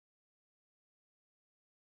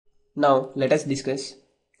Now let us discuss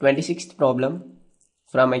 26th problem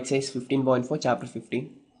from exercise 15.4 chapter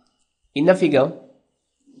 15. In the figure,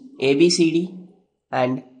 ABCD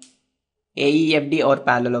and AEFD are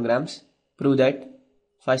parallelograms. Prove that.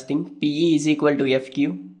 First thing, PE is equal to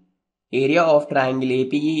FQ. Area of triangle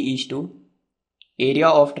APE is to area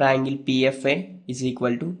of triangle PFA is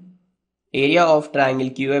equal to area of triangle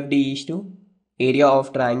QFD is to area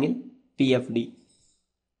of triangle PFD.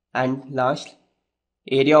 And last,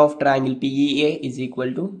 area of triangle PEA is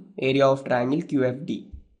equal to area of triangle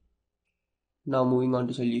QFD. Now moving on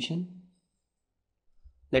to solution.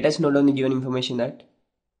 Let us note down the given information that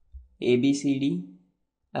ABCD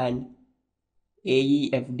and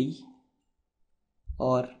AEFD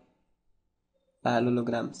are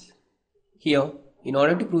parallelograms. Here, in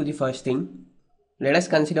order to prove the first thing, let us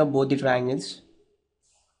consider both the triangles,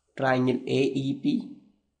 triangle AEP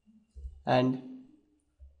and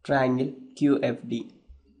triangle QFD.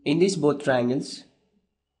 In these both triangles,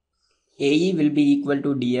 AE will be equal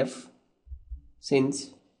to DF.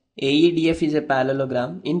 Since AEDF is a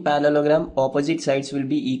parallelogram, in parallelogram opposite sides will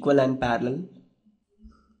be equal and parallel.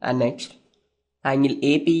 And next, angle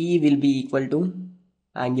APE will be equal to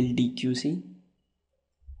angle DQC.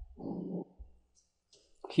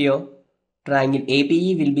 Here, triangle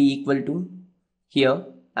APE will be equal to, here,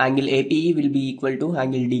 angle APE will be equal to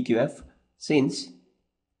angle DQF. Since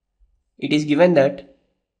it is given that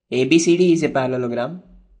ABCD is a parallelogram,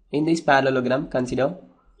 in this parallelogram consider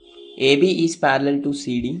AB is parallel to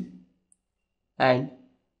CD and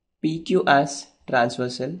PQ as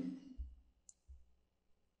transversal.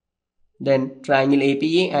 Then triangle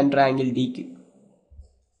APE and triangle DQ.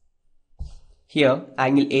 Here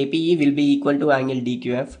angle APE will be equal to angle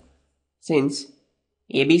DQF. Since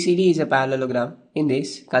ABCD is a parallelogram, in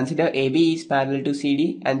this consider AB is parallel to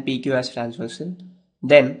CD and PQ as transversal.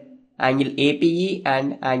 Then angle APE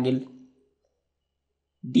and angle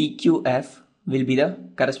DQF will be the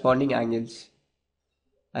corresponding angles.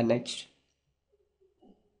 And next,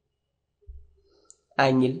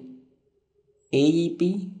 angle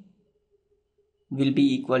AEP will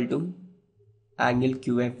be equal to angle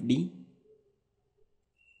QFD.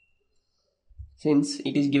 Since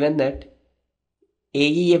it is given that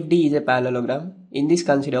AEFD is a parallelogram, in this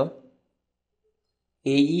consider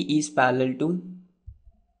AE is parallel to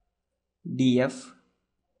DF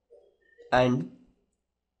and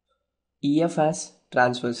EF as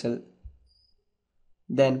transversal.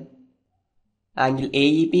 Then angle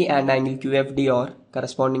AEP and angle QFD are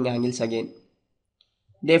corresponding angles again.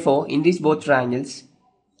 Therefore, in these both triangles,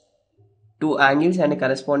 two angles and a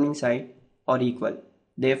corresponding side are equal.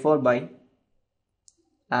 Therefore, by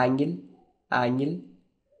angle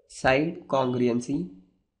side congruency,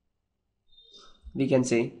 we can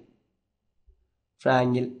say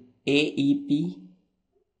triangle AEP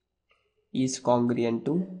is congruent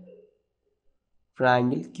to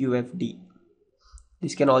triangle QFD.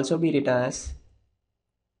 This can also be written as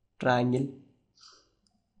triangle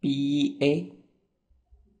PEA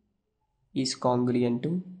is congruent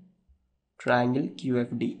to triangle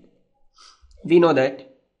QFD. We know that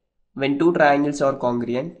when two triangles are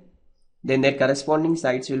congruent, then their corresponding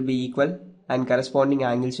sides will be equal and corresponding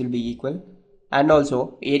angles will be equal, and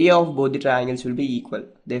also area of both the triangles will be equal.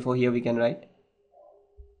 Therefore, here we can write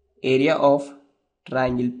area of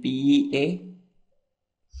triangle PEA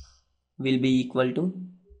will be equal to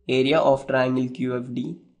area of triangle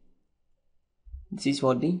QFD. This is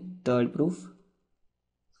for the third proof.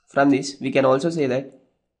 From this, we can also say that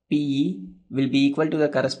PE will be equal to the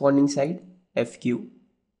corresponding side FQ.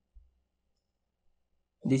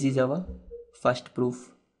 This is our first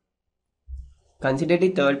proof. Consider the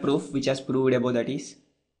third proof which has proved above, that is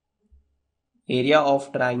area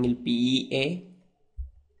of triangle PEA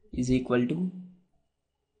is equal to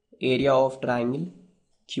area of triangle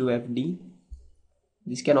QFD.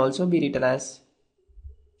 This can also be written as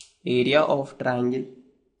area of triangle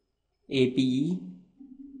APE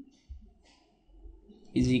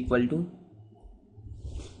is equal to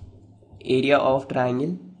area of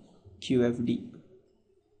triangle QFD.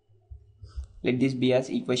 Let this be as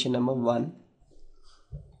equation number 1.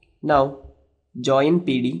 Now join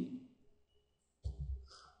PD.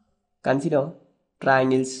 Consider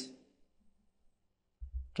triangles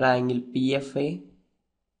triangle PFA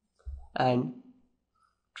and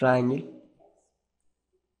triangle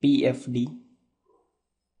PFD.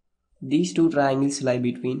 These two triangles lie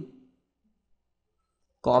between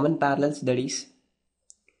common parallels, that is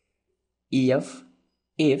EF.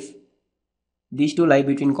 If these two lie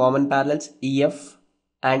between common parallels EF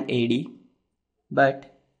and AD, but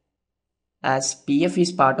as PF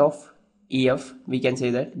is part of EF, we can say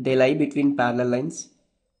that they lie between parallel lines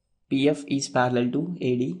PF is parallel to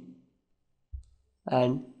AD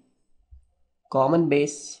and common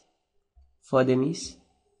base for them is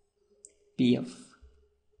PF.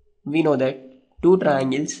 We know that two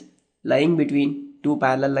triangles lying between two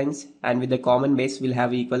parallel lines and with the common base will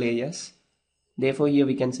have equal areas. Therefore here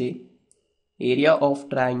we can say area of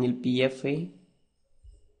triangle PFA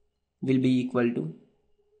will be equal to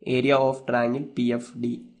area of triangle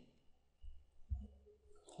PFD.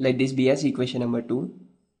 Let this be as equation number 2.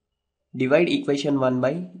 Divide equation 1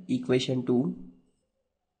 by equation 2.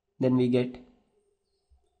 Then we get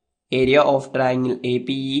area of triangle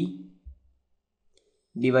APE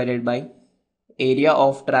divided by area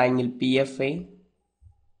of triangle PFA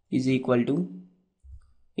is equal to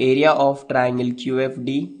area of triangle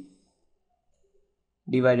QFD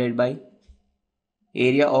divided by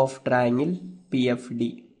area of triangle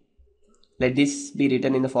PFD. Let this be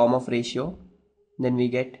written in the form of ratio. Then we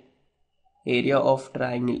get area of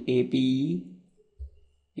triangle APE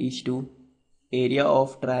is to area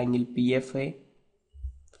of triangle PFA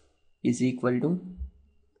is equal to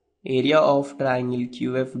area of triangle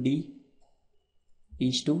QFD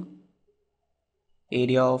is to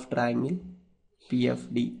area of triangle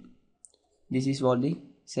PFD. This is for the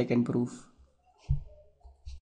second proof.